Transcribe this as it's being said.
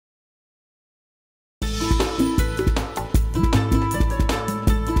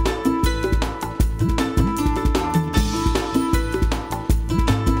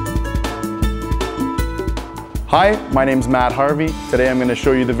Hi, my name's Matt Harvey. Today I'm going to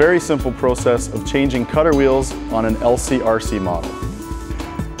show you the very simple process of changing cutter wheels on an LC-RC model.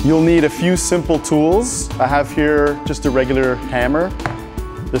 You'll need a few simple tools. I have here just a regular hammer.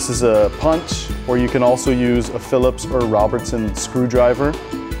 This is a punch, or you can also use a Phillips or Robertson screwdriver.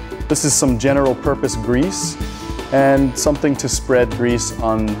 This is some general purpose grease and something to spread grease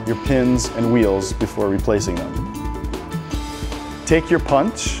on your pins and wheels before replacing them. Take your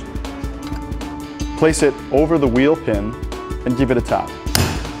punch, place it over the wheel pin and give it a tap.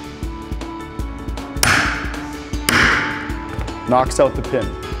 Knocks out the pin.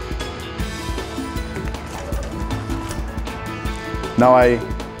 Now I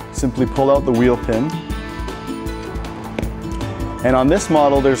simply pull out the wheel pin. And on this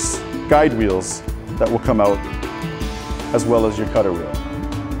model, there's guide wheels that will come out as well as your cutter wheel.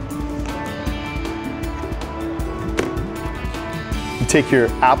 You take your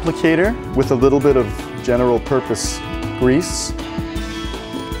applicator with a little bit of general purpose grease,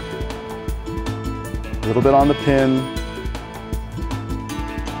 a little bit on the pin,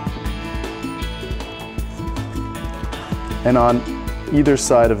 and on either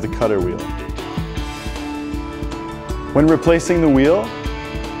side of the cutter wheel. When replacing the wheel,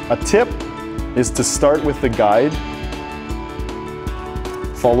 a tip is to start with the guide,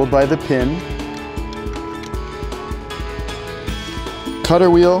 followed by the pin, cutter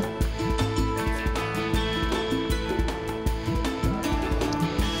wheel,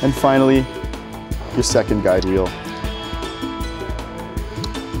 and finally your second guide wheel.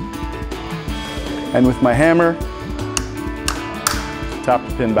 And with my hammer, tap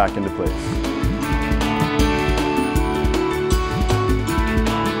the pin back into place.